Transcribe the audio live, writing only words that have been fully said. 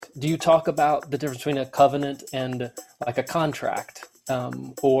do you talk about the difference between a covenant and like a contract?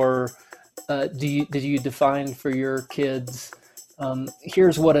 Or did you define for your kids,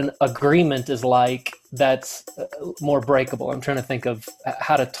 here's what an agreement is like that's more breakable? I'm trying to think of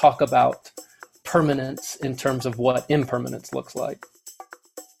how to talk about permanence in terms of what impermanence looks like.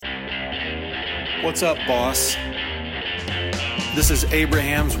 What's up, boss? This is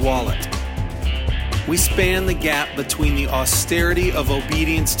Abraham's Wallet. We span the gap between the austerity of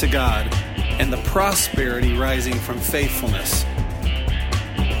obedience to God and the prosperity rising from faithfulness.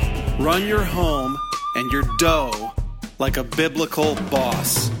 Run your home and your dough like a biblical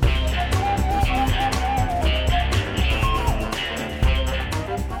boss.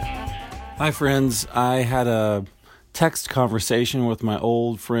 Hi, friends. I had a text conversation with my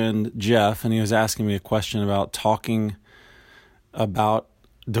old friend Jeff, and he was asking me a question about talking about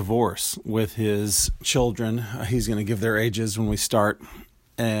divorce with his children. He's going to give their ages when we start.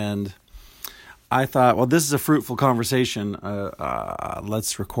 And I thought, well, this is a fruitful conversation.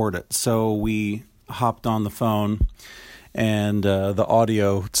 Let's record it. So we hopped on the phone, and the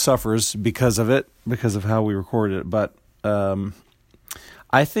audio suffers because of it, because of how we recorded it. But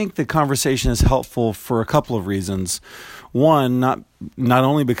I think the conversation is helpful for a couple of reasons. One, not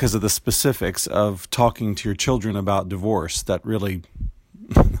only because of the specifics of talking to your children about divorce, that really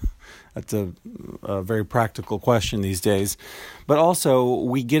that's a very practical question these days, but also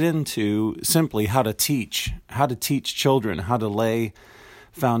we get into simply how to teach children, how to lay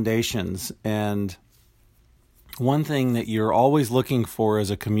foundations. And one thing that you're always looking for as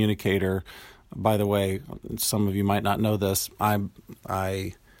a communicator, by the way, some of you might not know this, I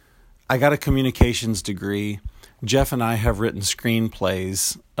got a communications degree. Jeff and I have written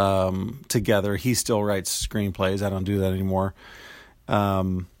screenplays together. He still writes screenplays. I don't do that anymore.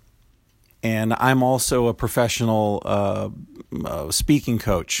 And I'm also a professional speaking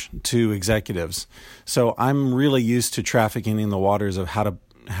coach to executives. So I'm really used to trafficking in the waters of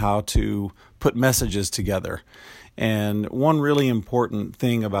how to put messages together. And one really important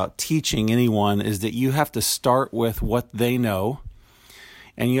thing about teaching anyone is that you have to start with what they know,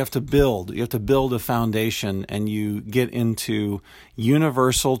 and you have to build a foundation, and you get into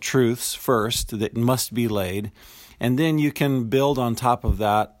universal truths first that must be laid, and then you can build on top of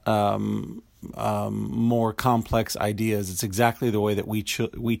that more complex ideas. It's exactly the way that we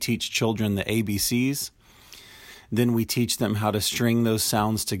teach children the ABCs. Then we teach them how to string those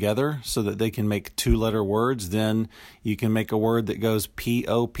sounds together so that they can make two-letter words. Then you can make a word that goes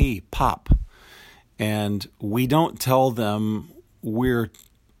P-O-P, pop. And we don't tell them we're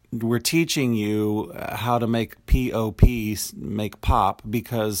teaching you how to make P-O-P, make pop,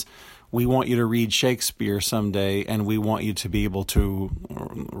 because we want you to read Shakespeare someday, and we want you to be able to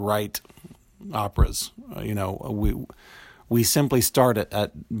write operas. We simply start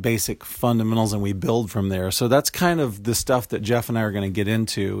at basic fundamentals, and we build from there. So that's kind of the stuff that Jeff and I are going to get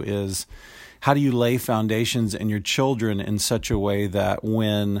into, is how do you lay foundations in your children in such a way that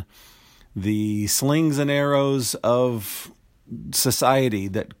when the slings and arrows of society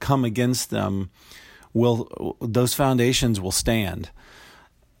that come against them, those foundations will stand.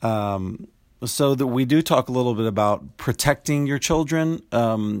 So that we do talk a little bit about protecting your children,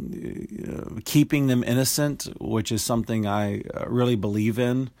 keeping them innocent, which is something I really believe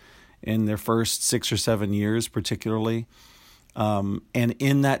in their first 6 or 7 years particularly. And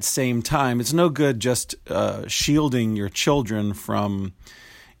in that same time, it's no good just shielding your children from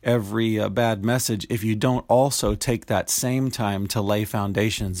every bad message if you don't also take that same time to lay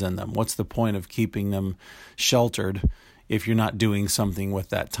foundations in them. What's the point of keeping them sheltered if you're not doing something with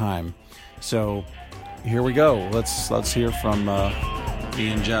that time? So here we go. Let's hear from me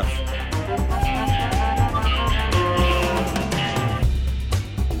and Jeff.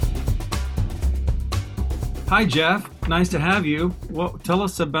 Hi, Jeff. Nice to have you. Well, tell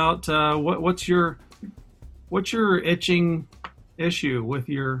us about what's your itching issue with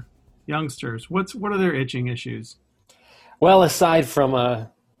your youngsters? What are their itching issues? Well, aside from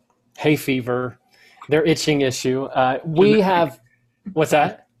hay fever, their itching issue, we have. What's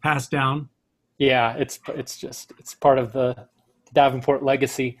that? Passed down. Yeah, it's part of the Davenport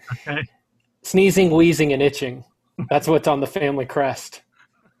legacy. Okay. Sneezing, wheezing, and itching. That's what's on the family crest.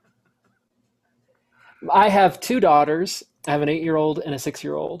 I have 2 daughters. I have an 8-year-old and a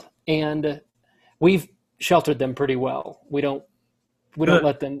 6-year-old, and we've sheltered them pretty well. We don't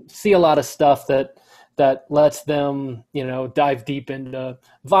let them see a lot of stuff that lets them, dive deep into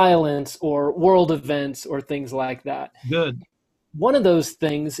violence or world events or things like that. Good. One of those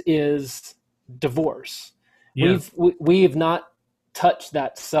things is divorce. Yeah. We have not touched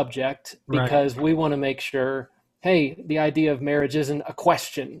that subject because we want to make sure hey, the idea of marriage isn't a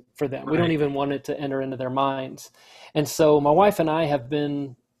question for them. We don't Right. even want it to enter into their minds. And so my wife and I have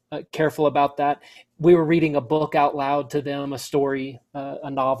been careful about that. We were reading a book out loud to them, a story, a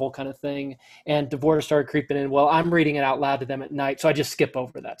novel kind of thing, and divorce started creeping in. Well, I'm reading it out loud to them at night, so I just skip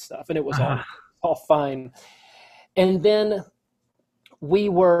over that stuff, and it was Uh-huh. all fine. And then we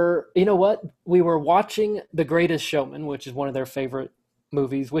were, you know what? We were watching The Greatest Showman, which is one of their favorite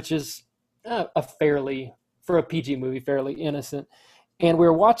movies, which is a fairly, for a PG movie, fairly innocent. And we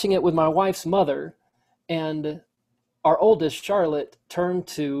were watching it with my wife's mother, and our oldest, Charlotte, turned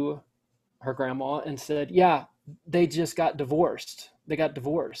to her grandma and said, "Yeah, they just got divorced. They got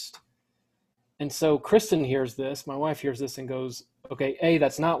divorced." And so Kristen hears this, my wife hears this and goes, "Okay, A,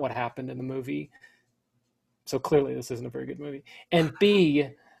 that's not what happened in the movie. So clearly this isn't a very good movie. And B,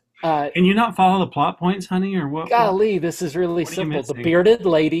 Can you not follow the plot points, honey, or what golly, this is really what are you simple. The missing? bearded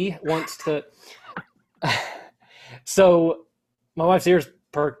lady wants to. So my wife's ears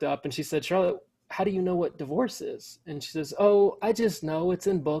perked up and she said, "Charlotte, how do you know what divorce is?" And she says, "Oh, I just know it's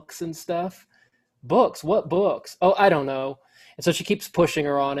in books and stuff." "Books? What books?" "Oh, I don't know." And so she keeps pushing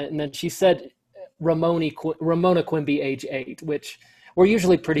her on it. And then she said, Ramona Quimby, age 8, which we're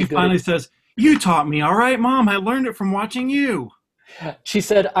usually pretty She good at. finally says, "You taught me, all right, Mom. I learned it from watching you." She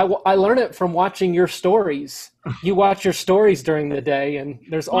said, I learned it from watching your stories. You watch your stories during the day, and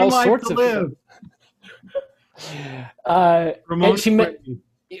there's One all life sorts to of stuff. live. And Ramona she met, Quimby.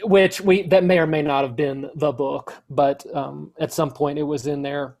 which we that may or may not have been the book, but at some point it was in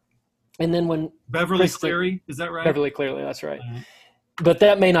there. And then when Beverly Kristen Cleary, is that right? Beverly Clearly, that's right. Uh, But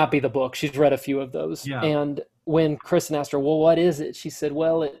that may not be the book. She's read a few of those. yeah. And when Kristen asked her, "Well, what is it?" She said,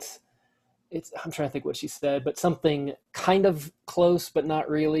 "Well, it's I'm trying to think what she said, but something kind of close, but not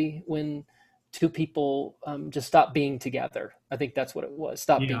really. When two people just stop being together." I think that's what it was.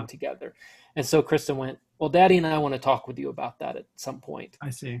 Stop Yeah, being together. And so Kristen went, "Well, Daddy and I want to talk with you about that at some point." I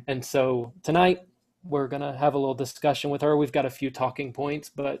see. And so tonight we're gonna have a little discussion with her. We've got a few talking points,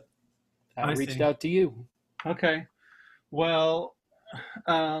 but I I reached see. out to you. Okay. Well,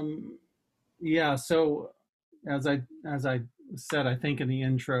 um, yeah, so as I said, I think in the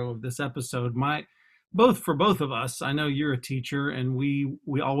intro of this episode, my both for both of us, I know you're a teacher and we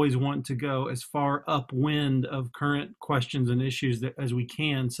always want to go as far upwind of current questions and issues as we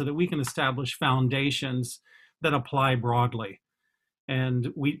can so that we can establish foundations that apply broadly.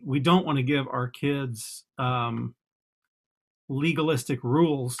 And we don't want to give our kids legalistic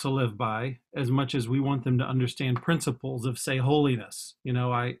rules to live by as much as we want them to understand principles of, say, holiness. We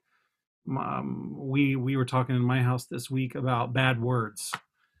were talking in my house this week about bad words,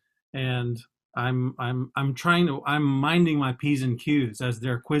 and I'm minding my p's and q's as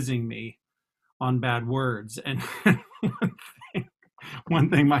they're quizzing me on bad words. And one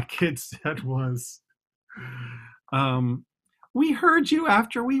thing my kid said was, um, "We heard you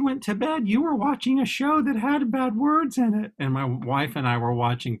after we went to bed. You were watching a show that had bad words in it." And my wife and I were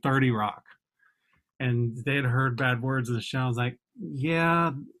watching 30 Rock, and they had heard bad words in the show. I was like,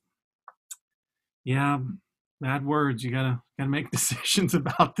 "Yeah, yeah, bad words. You gotta make decisions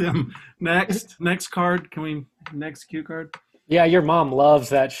about them." Next card. Can we next cue card? Yeah, your mom loves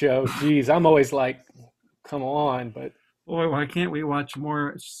that show. Geez, I'm always like, come on, but Boy, why can't we watch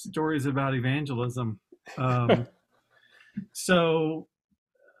more stories about evangelism? Um, so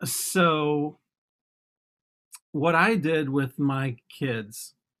so what I did with my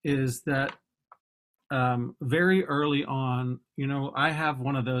kids is that very early on, I have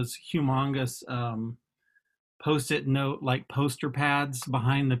one of those humongous post-it note like poster pads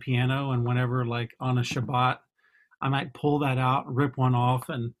behind the piano, and whenever like on a Shabbat, I might pull that out, rip one off,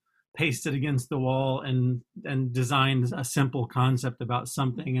 and paste it against the wall, and design a simple concept about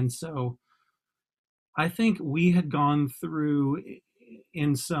something. And so I think we had gone through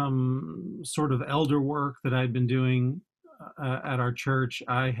in some sort of elder work that I'd been doing at our church.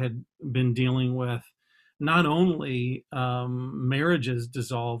 I had been dealing with not only marriages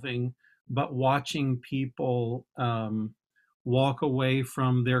dissolving, but watching people walk away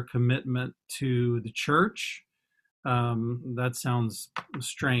from their commitment to the church. That sounds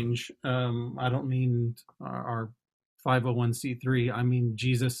strange. I don't mean our 501c3. I mean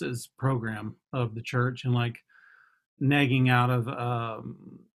Jesus's program of the church, and like nagging out of a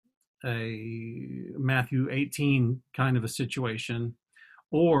Matthew 18 kind of a situation,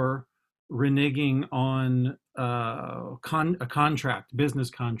 or reneging on a contract, business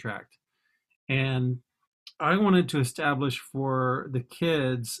contract. And I wanted to establish for the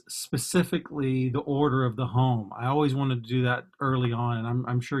kids specifically the order of the home. I always wanted to do that early on, and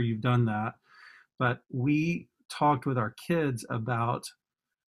I'm sure you've done that. But we talked with our kids about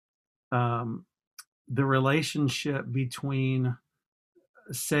um, the relationship between,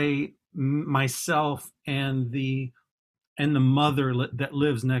 say, myself and the mother that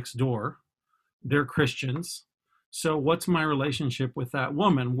lives next door. They're Christians. So what's my relationship with that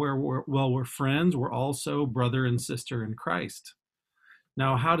woman? We're friends. We're also brother and sister in Christ.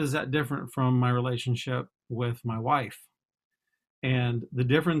 Now, how does that differ from my relationship with my wife? And the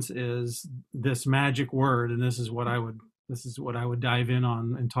difference is this magic word, and this is what I would dive in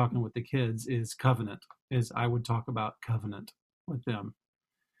on in talking with the kids, is covenant. Is I would talk about covenant with them.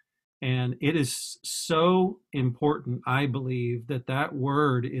 And it is so important, I believe, that that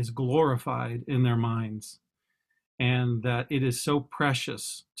word is glorified in their minds, and that it is so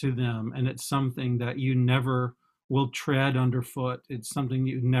precious to them, and it's something that you never will tread underfoot. It's something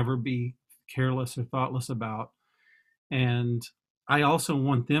you'd never be careless or thoughtless about. And I also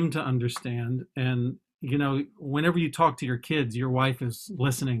want them to understand, and whenever you talk to your kids, your wife is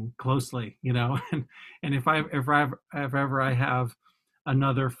listening closely, and if ever I have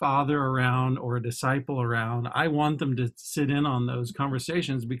another father around or a disciple around, I want them to sit in on those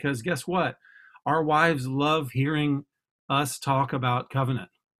conversations, because guess what? Our wives love hearing us talk about covenant.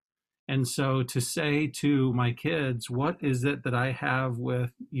 And so to say to my kids, what is it that I have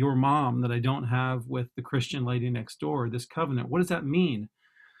with your mom that I don't have with the Christian lady next door, this covenant? What does that mean?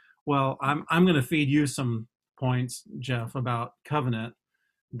 Well, I'm going to feed you some points, Jeff, about covenant.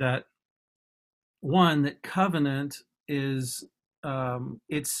 That one, that covenant is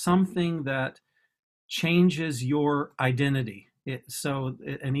it's something that changes your identity.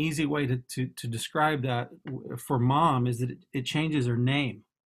 An easy way to describe that for mom is that it changes her name.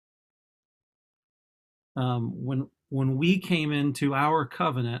 When we came into our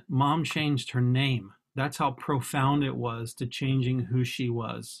covenant, mom changed her name. That's how profound it was to changing who she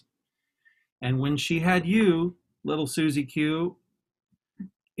was. And when she had you, little Susie Q,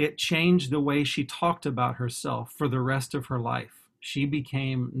 it changed the way she talked about herself for the rest of her life. She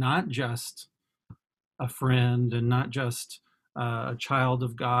became not just a friend and not just a child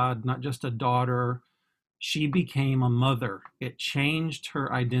of God, not just a daughter. She became a mother. It changed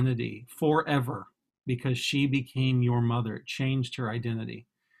her identity forever because she became your mother. It changed her identity.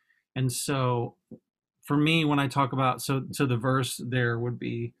 And so for me, when I talk about, so the verse there would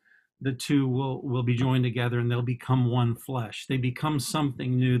be, the two will be joined together and they'll become one flesh. They become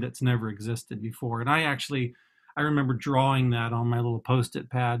something new that's never existed before. And I remember drawing that on my little Post-it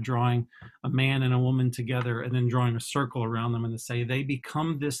pad, drawing a man and a woman together and then drawing a circle around them and to say they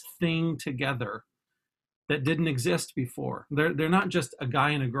become this thing together that didn't exist before. They're not just a guy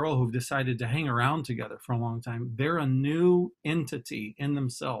and a girl who've decided to hang around together for a long time. They're a new entity in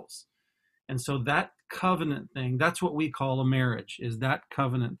themselves. And so that covenant thing, that's what we call a marriage, is that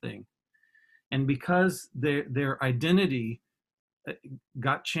covenant thing. And because their identity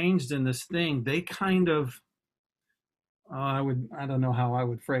got changed in this thing, they kind of, I don't know how I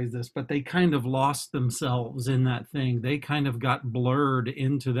would phrase this, but they kind of lost themselves in that thing. They kind of got blurred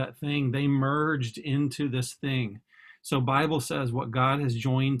into that thing. They merged into this thing. So Bible says what God has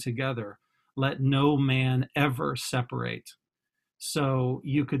joined together, let no man ever separate. So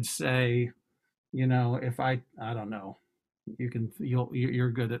you could say, if I don't know,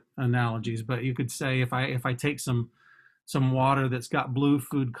 you're good at analogies, but you could say if I take some water that's got blue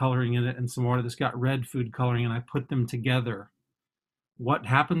food coloring in it and some water that's got red food coloring and I put them together, what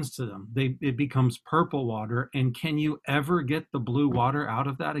happens to them? It becomes purple water. And can you ever get the blue water out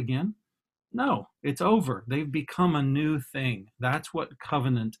of that again? No, it's over. They've become a new thing. That's what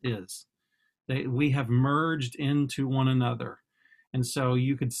covenant is. We have merged into one another. And so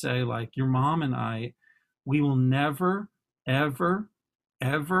you could say, like, your mom and I, we will never, ever,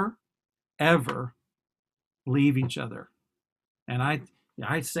 ever, ever leave each other. And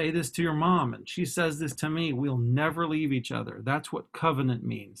I say this to your mom, and she says this to me. We'll never leave each other. That's what covenant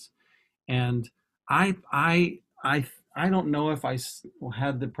means. And I don't know if I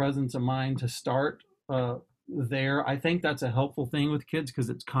had the presence of mind to start there. I think that's a helpful thing with kids because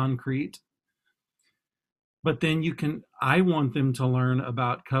it's concrete. But then I want them to learn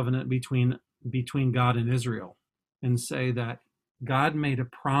about covenant between God and Israel, and say that God made a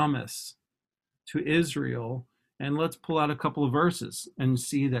promise to Israel. And let's pull out a couple of verses and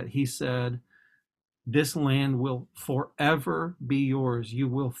see that he said, this land will forever be yours. You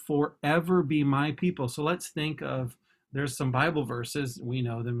will forever be my people. So let's think of, there's some Bible verses, we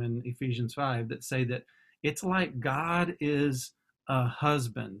know them in Ephesians 5, that say that it's like God is a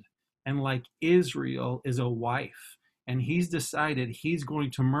husband and like Israel is a wife. And he's decided he's going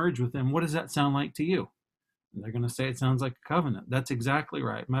to merge with them. What does that sound like to you? And they're going to say it sounds like a covenant. That's exactly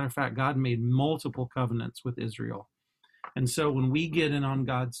right. Matter of fact, God made multiple covenants with Israel. And so when we get in on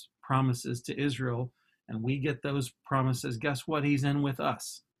God's promises to Israel, and we get those promises, guess what? He's in with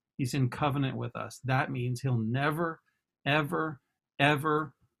us. He's in covenant with us. That means he'll never, ever,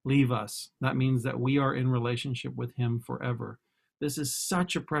 ever leave us. That means that we are in relationship with him forever. This is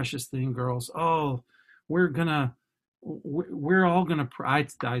such a precious thing, girls. Oh, we're all gonna pray.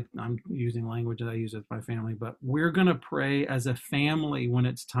 I'm using language that I use with my family, but we're gonna pray as a family when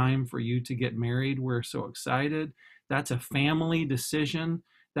it's time for you to get married. We're so excited. That's a family decision.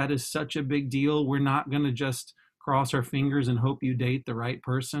 That is such a big deal. We're not gonna just cross our fingers and hope you date the right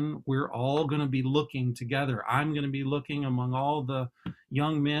person. We're all gonna be looking together. I'm gonna be looking among all the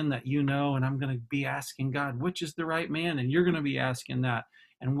young men that you know, and I'm gonna be asking God, which is the right man? And you're gonna be asking that.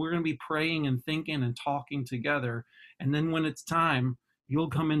 And we're gonna be praying and thinking and talking together. And then when it's time, you'll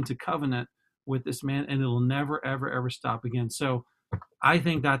come into covenant with this man, and it'll never, ever, ever stop again. So I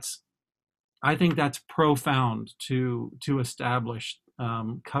think that's profound to establish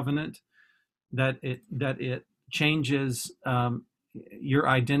covenant, that it changes your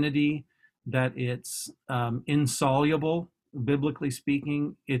identity, that it's insoluble. Biblically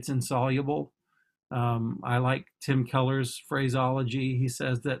speaking, it's insoluble. I like Tim Keller's phraseology. He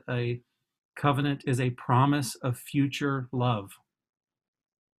says that a covenant is a promise of future love.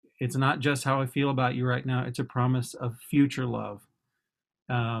 It's not just how I feel about you right now. It's a promise of future love.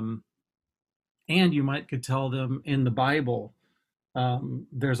 And you could tell them in the Bible,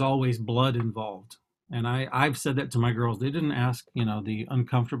 there's always blood involved. And I've said that to my girls. They didn't ask, the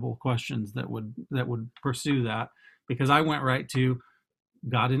uncomfortable questions that would pursue that, because I went right to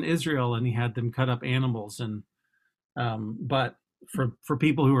God in Israel, and he had them cut up animals. And but for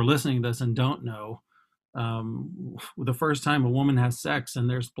people who are listening to this and don't know, the first time a woman has sex and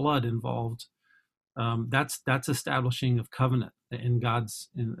there's blood involved, that's establishing of covenant in God's.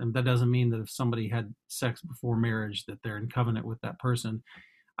 And that doesn't mean that if somebody had sex before marriage that they're in covenant with that person.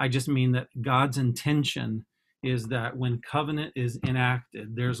 I just mean that God's intention is that when covenant is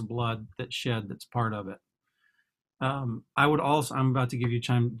enacted, there's blood that's shed that's part of it. I would also, I'm about to give you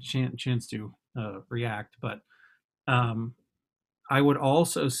a chance to react, but I would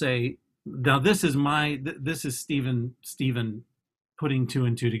also say, now this is Stephen putting two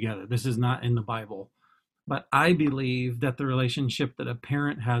and two together. This is not in the Bible, but I believe that the relationship that a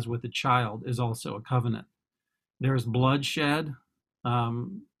parent has with a child is also a covenant. There's bloodshed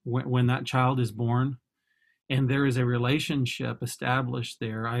when that child is born, and there is a relationship established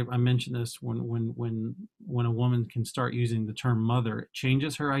there. I mentioned this when a woman can start using the term mother, it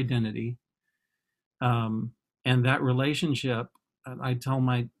changes her identity, and that relationship. I tell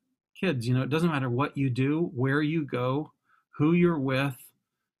my kids, it doesn't matter what you do, where you go, who you're with,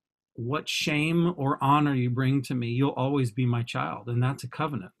 what shame or honor you bring to me, you'll always be my child. And that's a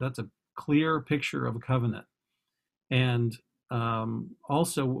covenant. That's a clear picture of a covenant. And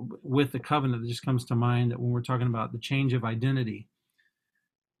also with the covenant, it just comes to mind that when we're talking about the change of identity,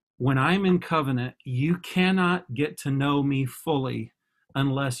 when I'm in covenant, you cannot get to know me fully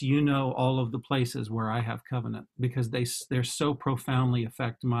unless you know all of the places where I have covenant, because they're so profoundly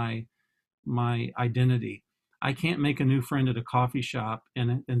affect my identity. I can't make a new friend at a coffee shop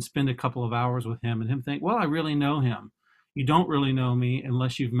and spend a couple of hours with him and him think, well, I really know him. You don't really know me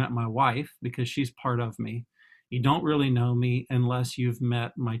unless you've met my wife, because she's part of me. You don't really know me unless you've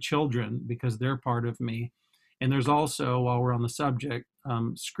met my children, because they're part of me. And there's also, while we're on the subject,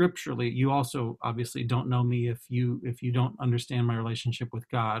 scripturally, you also obviously don't know me if you don't understand my relationship with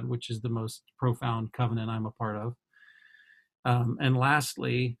God, which is the most profound covenant I'm a part of. And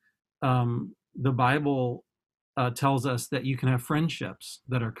lastly, the Bible tells us that you can have friendships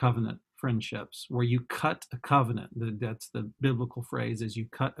that are covenant friendships, where you cut a covenant. That's the biblical phrase, is you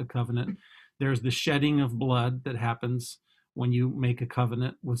cut a covenant. There's the shedding of blood that happens when you make a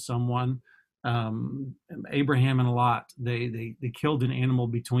covenant with someone. Abraham and Lot, they killed an animal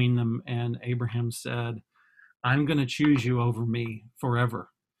between them, and Abraham said, I'm going to choose you over me forever.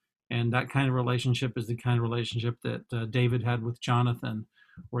 And that kind of relationship is the kind of relationship that David had with Jonathan,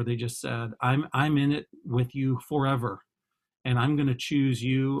 where they just said, I'm in it with you forever, and I'm going to choose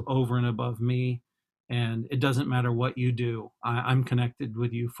you over and above me. And it doesn't matter what you do. I'm connected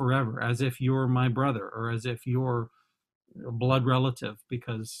with you forever, as if you're my brother, or as if you're a blood relative,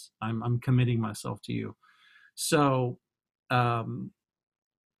 because I'm committing myself to you. So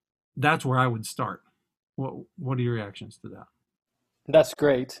that's where I would start. What are your reactions to that? That's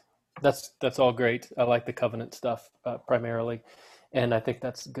great. That's all great. I like the covenant stuff primarily, and I think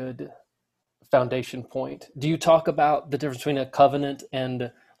that's a good foundation point. Do you talk about the difference between a covenant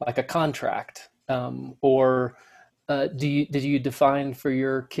and like a contract, or did you define for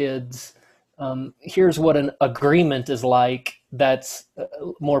your kids here's what an agreement is like that's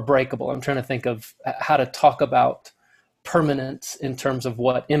more breakable. I'm trying to think of how to talk about permanence in terms of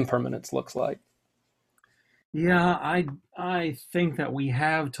what impermanence looks like. Yeah, I think that we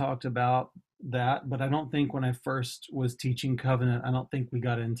have talked about that, but I don't think when I first was teaching covenant, I don't think we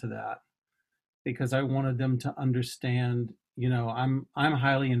got into that because I wanted them to understand, I'm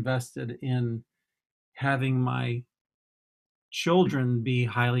highly invested in having my children be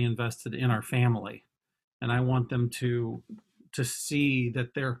highly invested in our family, and I want them to see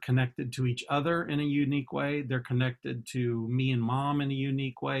that they're connected to each other in a unique way. They're connected to me and mom in a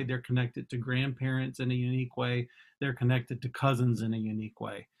unique way. They're connected to grandparents in a unique way. They're connected to cousins in a unique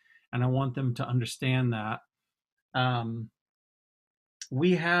way. And I want them to understand that. Um,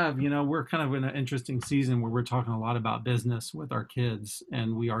 we have, we're kind of in an interesting season where we're talking a lot about business with our kids,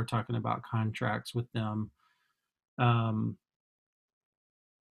 and we are talking about contracts with them. Um,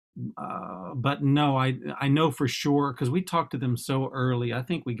 but no, I know for sure because we talked to them so early. I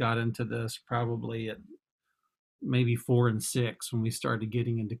think we got into this probably at maybe 4 and 6 when we started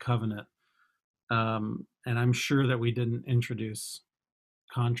getting into covenant. And I'm sure that we didn't introduce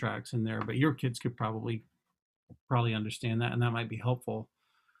contracts in there, but your kids could probably understand that, and that might be helpful.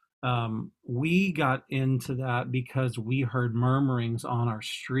 We got into that because we heard murmurings on our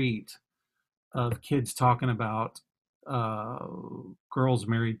street of kids talking about uh, girls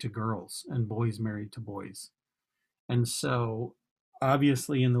married to girls and boys married to boys. And so,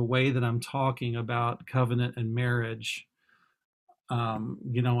 obviously, in the way that I'm talking about covenant and marriage, I'm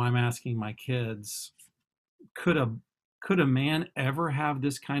asking my kids, could a could a man ever have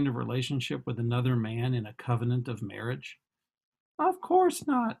this kind of relationship with another man in a covenant of marriage? Of course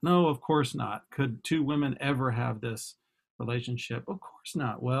not. No, of course not. Could two women ever have this relationship? Of course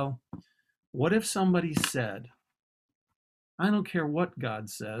not. Well, what if somebody said, I don't care what God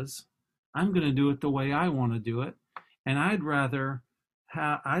says. I'm going to do it the way I want to do it, and I'd rather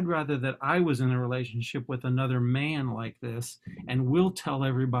that I was in a relationship with another man like this, and we'll tell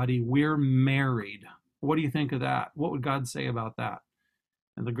everybody we're married. What do you think of that? What would God say about that?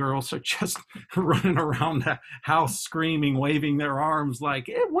 And the girls are just running around the house screaming, waving their arms like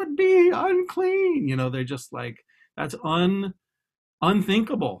it would be unclean. They're just like, that's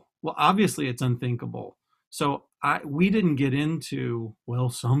unthinkable. Well, obviously it's unthinkable. So we didn't get into, well,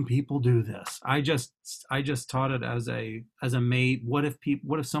 some people do this. I just taught it as a mate. What if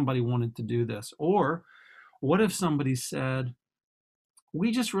somebody wanted to do this? Or what if somebody said,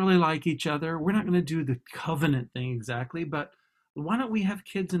 we just really like each other. We're not going to do the covenant thing exactly, but why don't we have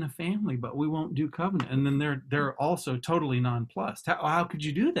kids in a family, but we won't do covenant? And then they're also totally nonplussed. How could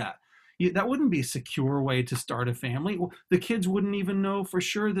you do that? That wouldn't be a secure way to start a family. The kids wouldn't even know for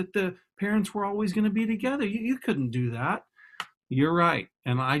sure that the parents were always going to be together. You couldn't do that. You're right.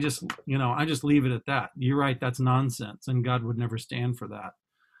 And I just leave it at that. You're right. That's nonsense. And God would never stand for that.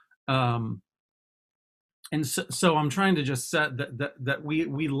 And so I'm trying to just set that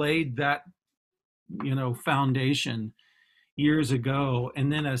we laid that, foundation years ago.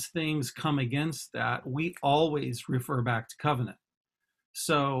 And then as things come against that, we always refer back to covenant.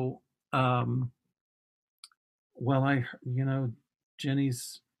 So, well,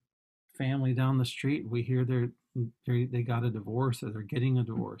 Jenny's family down the street, we hear they got a divorce, or they're getting a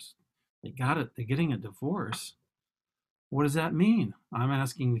divorce. They're getting a divorce. What does that mean? I'm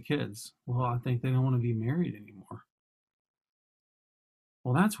asking the kids. Well, I think they don't want to be married anymore.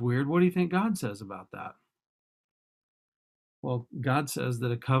 Well, that's weird. What do you think God says about that? Well, God says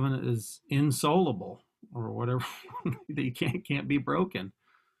that a covenant is insoluble, or whatever, that you can't be broken.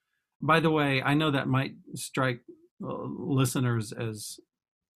 By the way, I know that might strike listeners as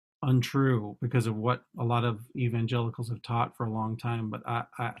untrue because of what a lot of evangelicals have taught for a long time, but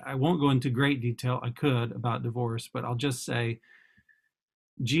I won't go into great detail. I could about divorce, but I'll just say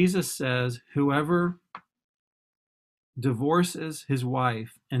Jesus says whoever divorces his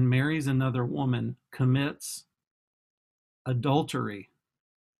wife and marries another woman commits adultery.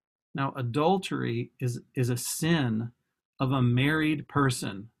 Now, adultery is a sin of a married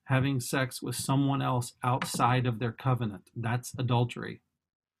person having sex with someone else outside of their covenant. That's adultery.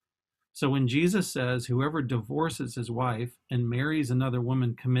 So when Jesus says whoever divorces his wife and marries another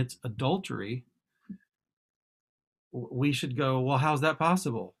woman commits adultery, we should go, well, how's that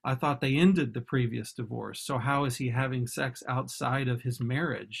possible? I thought they ended the previous divorce. So how is he having sex outside of his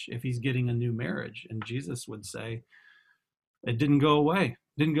marriage if he's getting a new marriage? And Jesus would say, it didn't go away.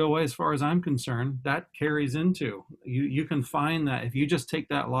 Didn't go away as far as I'm concerned. That carries into you can find that if you just take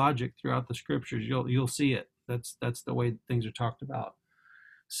that logic throughout the scriptures, you'll see it. That's the way things are talked about.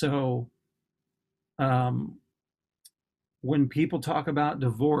 So when people talk about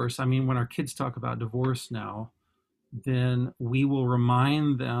divorce, I mean, when our kids talk about divorce now, then we will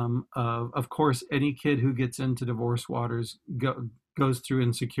remind them of course, any kid who gets into divorce waters goes through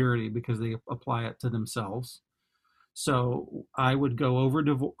insecurity because they apply it to themselves. So I would go over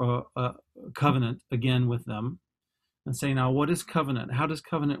covenant again with them and say, now, what is covenant? How does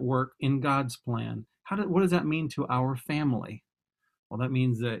covenant work in God's plan? What does that mean to our family? Well, that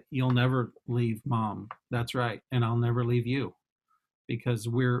means that you'll never leave mom. That's right. And I'll never leave you because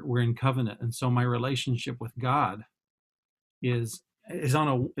we're in covenant. And so my relationship with God is on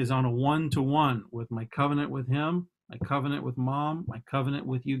a one-to-one with my covenant with him, my covenant with mom, my covenant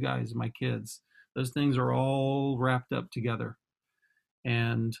with you guys, my kids. Those things are all wrapped up together.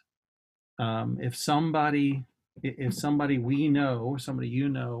 And if somebody we know, or somebody you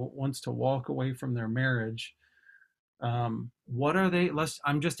know, wants to walk away from their marriage, what are they?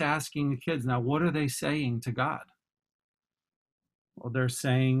 I'm just asking the kids now. What are they saying to God? Well, they're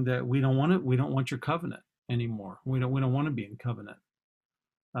saying that we don't want it. We don't want your covenant anymore. We don't want to be in covenant.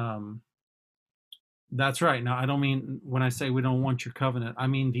 That's right. Now, I don't mean when I say we don't want your covenant, I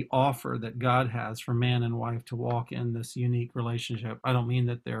mean the offer that God has for man and wife to walk in this unique relationship. I don't mean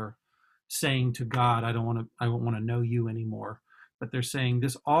that they're saying to God, I don't want to know you anymore. But they're saying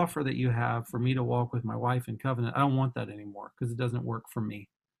this offer that you have for me to walk with my wife in covenant, I don't want that anymore because it doesn't work for me.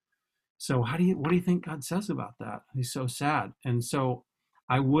 So what do you think God says about that? He's so sad. And so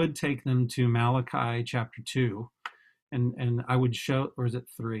I would take them to Malachi chapter 2, and I would show, or is it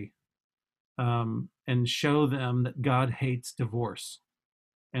 3? And show them that God hates divorce.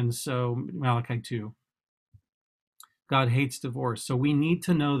 And so Malachi 2, God hates divorce. So we need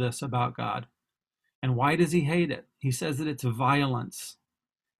to know this about God. And why does he hate it? He says that it's violence.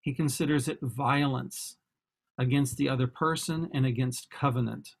 He considers it violence against the other person and against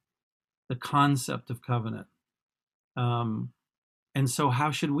covenant, the concept of covenant. And so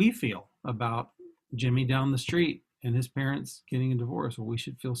how should we feel about Jimmy down the street and his parents getting a divorce? Well, we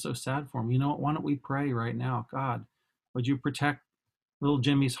should feel so sad for him. You know what? Why don't we pray right now? God, would you protect little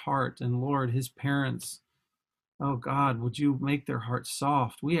Jimmy's heart? And Lord, his parents, oh God, would you make their hearts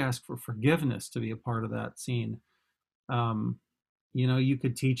soft? We ask for forgiveness to be a part of that scene. You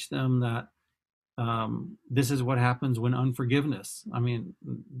could teach them that this is what happens when unforgiveness. I mean,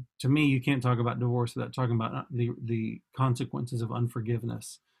 to me, you can't talk about divorce without talking about the consequences of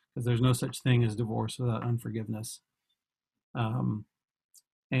unforgiveness, because there's no such thing as divorce without unforgiveness.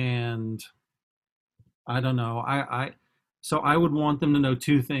 And I don't know. So I would want them to know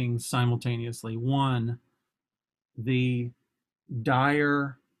two things simultaneously. One, the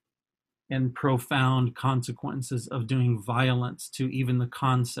dire and profound consequences of doing violence to even the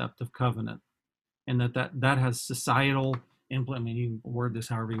concept of covenant, and that has societal you can word this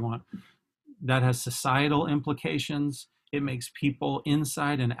however you want. That has societal implications. It makes people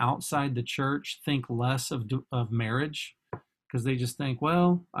inside and outside the church think less of marriage, because they just think,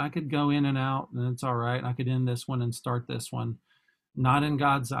 well, I could go in and out and it's all right. I could end this one and start this one. Not in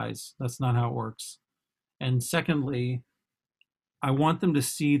God's eyes. That's not how it works. And secondly, I want them to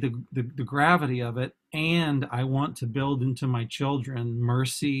see the gravity of it, and I want to build into my children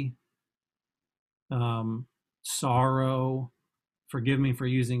mercy, sorrow, forgive me for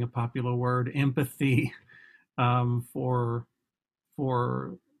using a popular word, empathy, for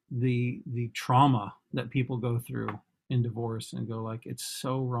the trauma that people go through in divorce, and go like, it's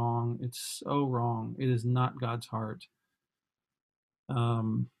so wrong. It's so wrong. It is not God's heart.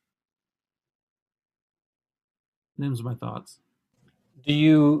 Them's my thoughts.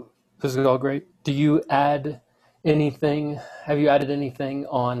 This is all great. Do you add anything? Have you added anything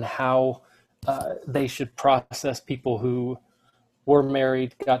on how they should process people who were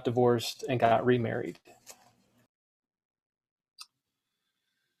married, got divorced, and got remarried?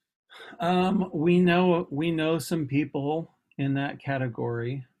 We know some people in that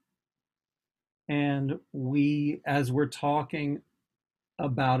category, and as we're talking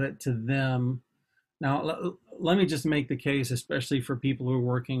about it to them. Now, let me just make the case, especially for people who are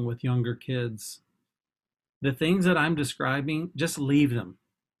working with younger kids. The things that I'm describing, just leave them.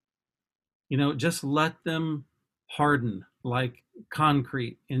 Just let them harden like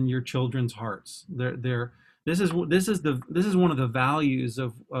concrete in your children's hearts. This is one of the values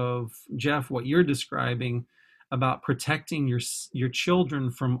of Jeff, what you're describing about protecting your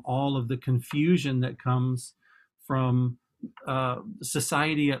children from all of the confusion that comes from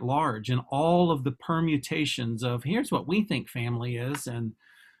society at large, and all of the permutations of here's what we think family is, and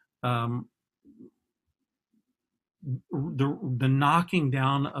the knocking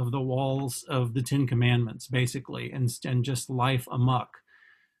down of the walls of the Ten Commandments, basically, and just life amok.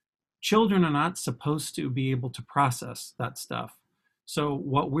 children are not supposed to be able to process that stuff. So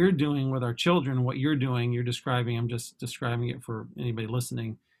what we're doing with our children, what you're doing, you're describing, I'm just describing it for anybody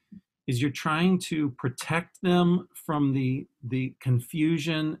listening, is you're trying to protect them from the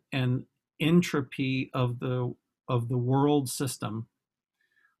confusion and entropy of the world system,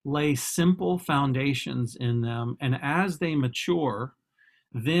 lay simple foundations in them, and as they mature,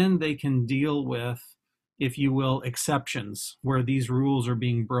 then they can deal with, if you will, exceptions where these rules are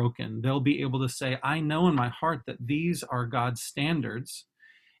being broken. They'll be able to say, I know in my heart that these are God's standards,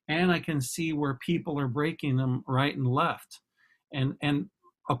 and I can see where people are breaking them right and left. And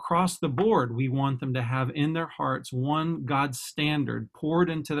across the board, we want them to have in their hearts one God's standard poured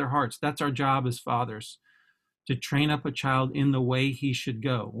into their hearts. That's our job as fathers, to train up a child in the way he should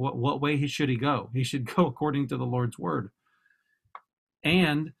go. What way should he go? He should go according to the Lord's word.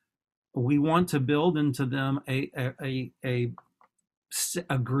 And we want to build into them a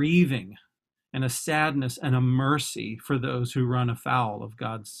grieving and a sadness and a mercy for those who run afoul of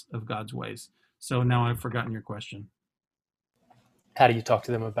God's ways. So now I've forgotten your question. How do you talk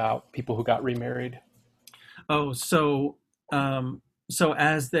to them about people who got remarried? Oh, so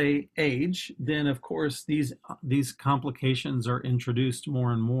as they age, then of course these complications are introduced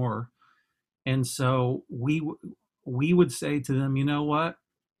more and more, and so we would say to them, you know what?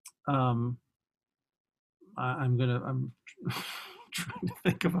 I'm trying to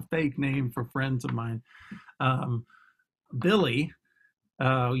think of a fake name for friends of mine. Billy.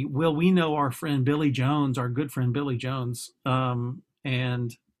 Well, we know our friend Billy Jones, our good friend Billy Jones,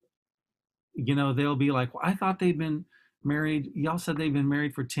 and they'll be like, well, I thought they'd been married. Y'all said they've been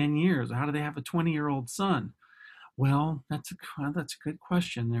married for 10 years. How do they have a 20-year-old son? Well, that's a good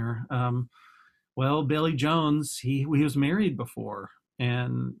question there. Well, Billy Jones, he was married before,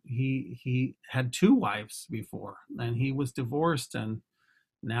 and he had 2 wives before, and he was divorced, and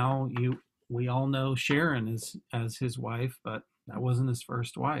now we all know Sharon as his wife, but that wasn't his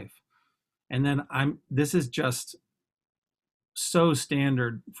first wife. And then this is just so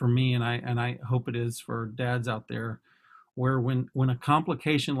standard for me, and I hope it is for dads out there, where when a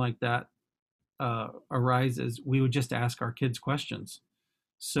complication like that arises, we would just ask our kids questions.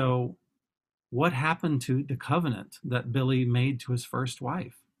 So what happened to the covenant that Billy made to his first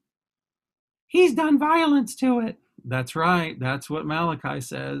wife? He's done violence to it. That's right. That's what Malachi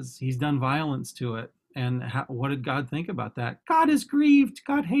says. He's done violence to it. And what did God think about that? God is grieved.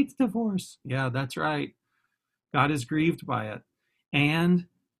 God hates divorce. Yeah, that's right. God is grieved by it. And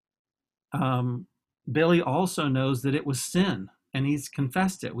Billy also knows that it was sin, and he's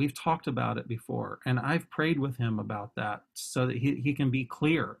confessed it. We've talked about it before, and I've prayed with him about that so that he can be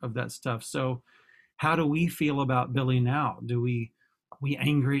clear of that stuff. So how do we feel about Billy now? Do we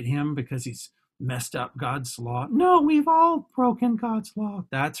angry at him because he's messed up God's law? No, we've all broken God's law.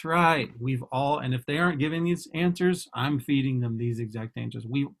 That's right. We've all, and if they aren't giving these answers, I'm feeding them these exact answers.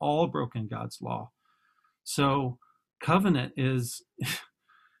 We've all broken God's law. So covenant is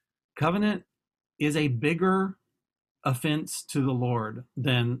a bigger offense to the Lord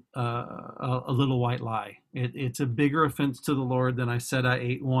than a little white lie. It's a bigger offense to the Lord than I said I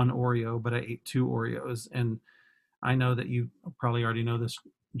ate 1 Oreo, but I ate 2 Oreos. And I know that you probably already know this,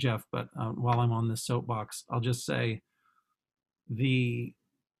 Jeff, but while I'm on this soapbox, I'll just say the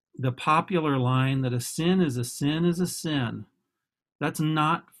popular line that a sin is a sin is a sin, that's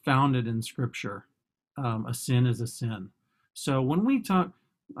not founded in Scripture. A sin is a sin. So when we talk,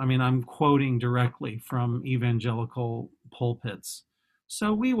 I'm quoting directly from evangelical pulpits.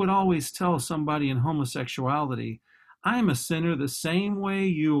 So we would always tell somebody in homosexuality, I'm a sinner the same way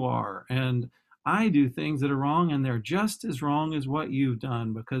you are, and I do things that are wrong, and they're just as wrong as what you've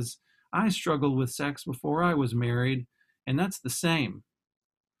done, because I struggled with sex before I was married, and that's the same.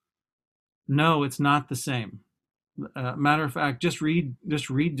 No, it's not the same. Matter of fact, just read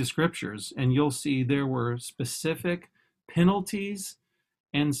the scriptures, and you'll see there were specific penalties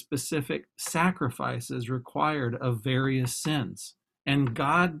and specific sacrifices required of various sins, and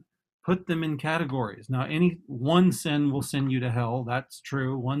God put them in categories. Now, any one sin will send you to hell. That's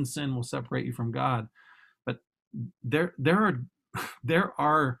true. One sin will separate you from God, but there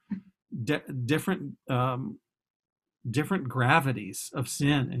are different gravities of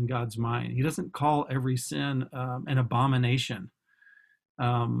sin in God's mind. He doesn't call every sin an abomination.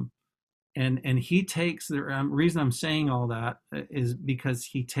 And he takes the reason I'm saying all that is because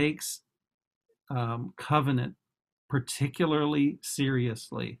he takes covenant particularly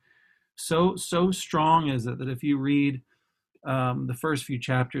seriously. So strong is it that if you read the first few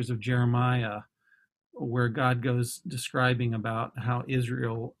chapters of Jeremiah, where God goes describing about how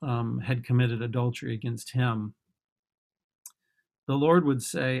Israel had committed adultery against him, the Lord would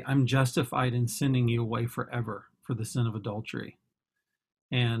say, I'm justified in sending you away forever for the sin of adultery.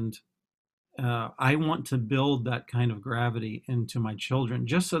 And I want to build that kind of gravity into my children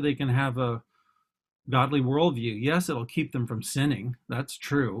just so they can have a godly worldview. Yes, it'll keep them from sinning. That's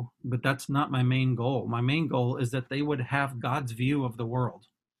true, but that's not my main goal. My main goal is that they would have God's view of the world.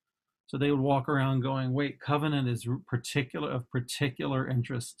 So they would walk around going, wait, covenant is of particular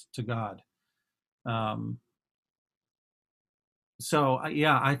interest to God. So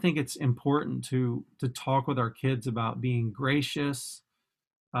yeah, I think it's important to talk with our kids about being gracious,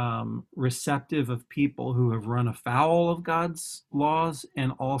 receptive of people who have run afoul of God's laws,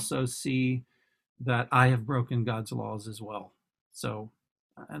 and also see that I have broken God's laws as well. So,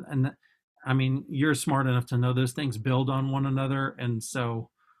 and I mean, you're smart enough to know those things build on one another, and so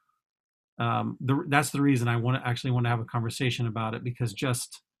that's the reason I want to have a conversation about it, because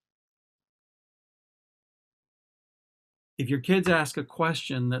just if your kids ask a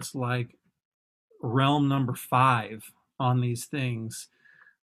question that's like realm number 5 on these things,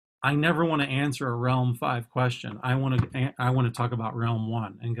 I never want to answer a realm 5 question. I want to talk about realm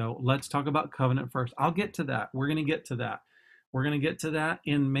 1 and go, let's talk about covenant first. I'll get to that. We're going to get to that. We're going to get to that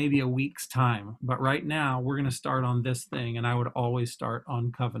in maybe a week's time. But right now, we're going to start on this thing. And I would always start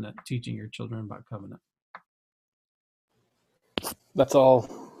on covenant, teaching your children about covenant. That's all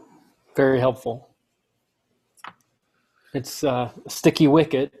very helpful. It's a sticky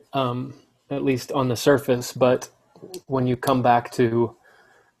wicket, at least on the surface. But when you come back to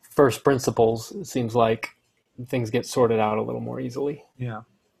first principles, it seems like things get sorted out a little more easily. Yeah.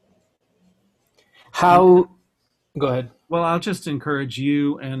 Go ahead. Well, I'll just encourage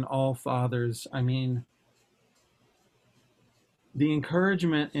you and all fathers. I mean, the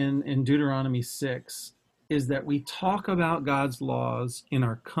encouragement in Deuteronomy 6 is that we talk about God's laws in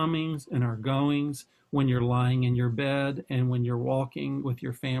our comings and our goings, when you're lying in your bed and when you're walking with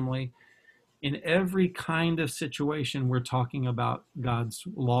your family. In every kind of situation, we're talking about God's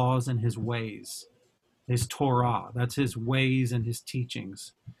laws and his ways, his Torah. That's his ways and his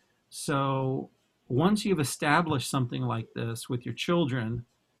teachings. So once you've established something like this with your children,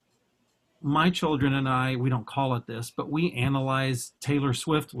 my children and I, we don't call it this, but we analyze Taylor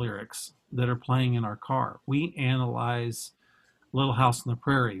Swift lyrics that are playing in our car. We analyze Little House on the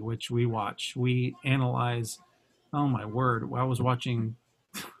Prairie, which we watch. We analyze, oh my word, I was watching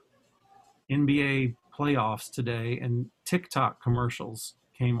NBA playoffs today, and TikTok commercials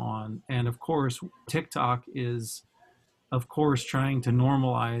came on. And of course, TikTok is, of course, trying to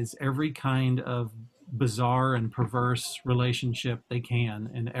normalize every kind of bizarre and perverse relationship they can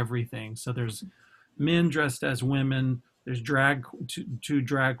and everything. So there's men dressed as women. There's two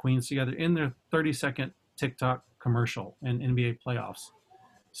drag queens together in their 30-second TikTok commercial in NBA playoffs.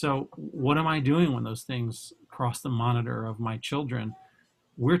 So what am I doing when those things cross the monitor of my children?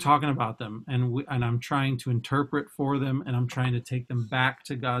 We're talking about them, and I'm trying to interpret for them, and I'm trying to take them back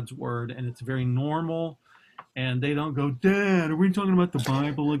to God's word, and it's very normal. And they don't go, Dad, are we talking about the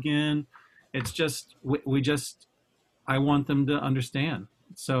Bible again? It's just, I want them to understand.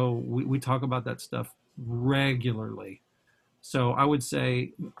 So we talk about that stuff regularly. So I would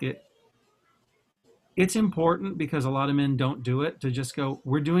say it's important, because a lot of men don't do it, to just go,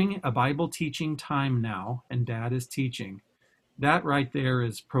 we're doing a Bible teaching time now, and Dad is teaching. That right there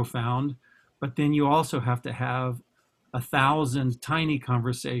is profound. But then you also have to have 1,000 tiny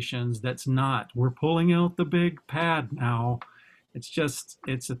conversations that's not, we're pulling out the big pad now. It's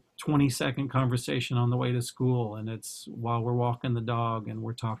a 20-second conversation on the way to school, and it's while we're walking the dog, and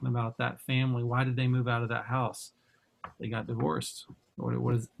we're talking about that family. Why did they move out of that house? They got divorced. What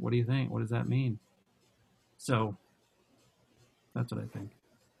do you think? What does that mean? So that's what I think.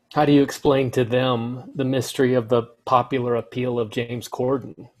 How do you explain to them the mystery of the popular appeal of James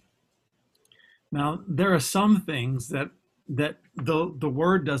Corden? Now, there are some things that the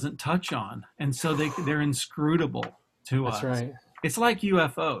word doesn't touch on, and so they're inscrutable to us. That's right. It's like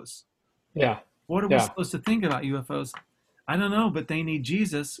UFOs. Yeah. What are we supposed to think about UFOs? I don't know, but they need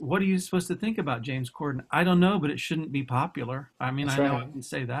Jesus. What are you supposed to think about James Corden? I don't know, but it shouldn't be popular. I mean, I know I can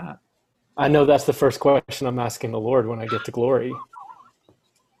say that. I know that's the first question I'm asking the Lord when I get to glory.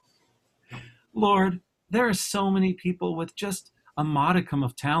 Lord, there are so many people with just a modicum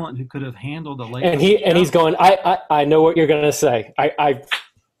of talent who could have handled a late. And he's going, I know what you're going to say.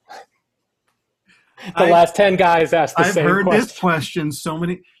 Last 10 guys asked the same question. I've heard this question so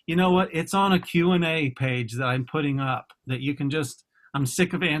many. You know what? It's on a Q&A page that I'm putting up that you can just, I'm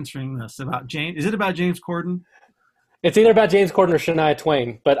sick of answering this about James. Is it about James Corden? It's either about James Corden or Shania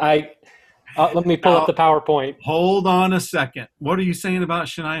Twain, but let me pull up the PowerPoint. Hold on a second. What are you saying about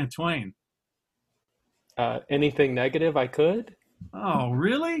Shania Twain? Anything negative I could? Oh,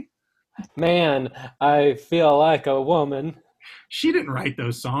 really? Man, I feel like a woman. She didn't write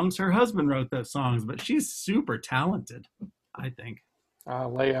those songs. Her husband wrote those songs, but she's super talented, I think.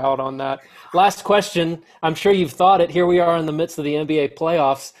 I'll lay out on that. Last question. I'm sure you've thought it. Here we are in the midst of the NBA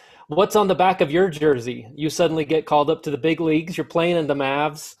playoffs. What's on the back of your jersey? You suddenly get called up to the big leagues. You're playing in the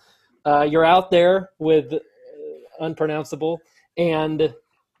Mavs. You're out there with unpronounceable. And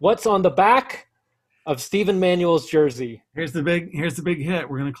what's on the back of Stephen Manuel's jersey? Here's the big hit.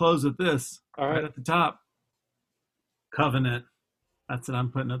 We're going to close with this. All right. At the top. Covenant. That's what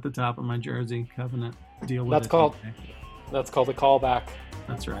I'm putting at the top of my jersey. Covenant. Deal with That's it. called Okay. That's called a callback.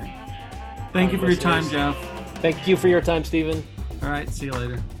 That's right. Thank you for your time, Jeff. Thank you for your time, Stephen. All right. See you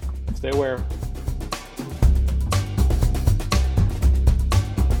later. Stay aware.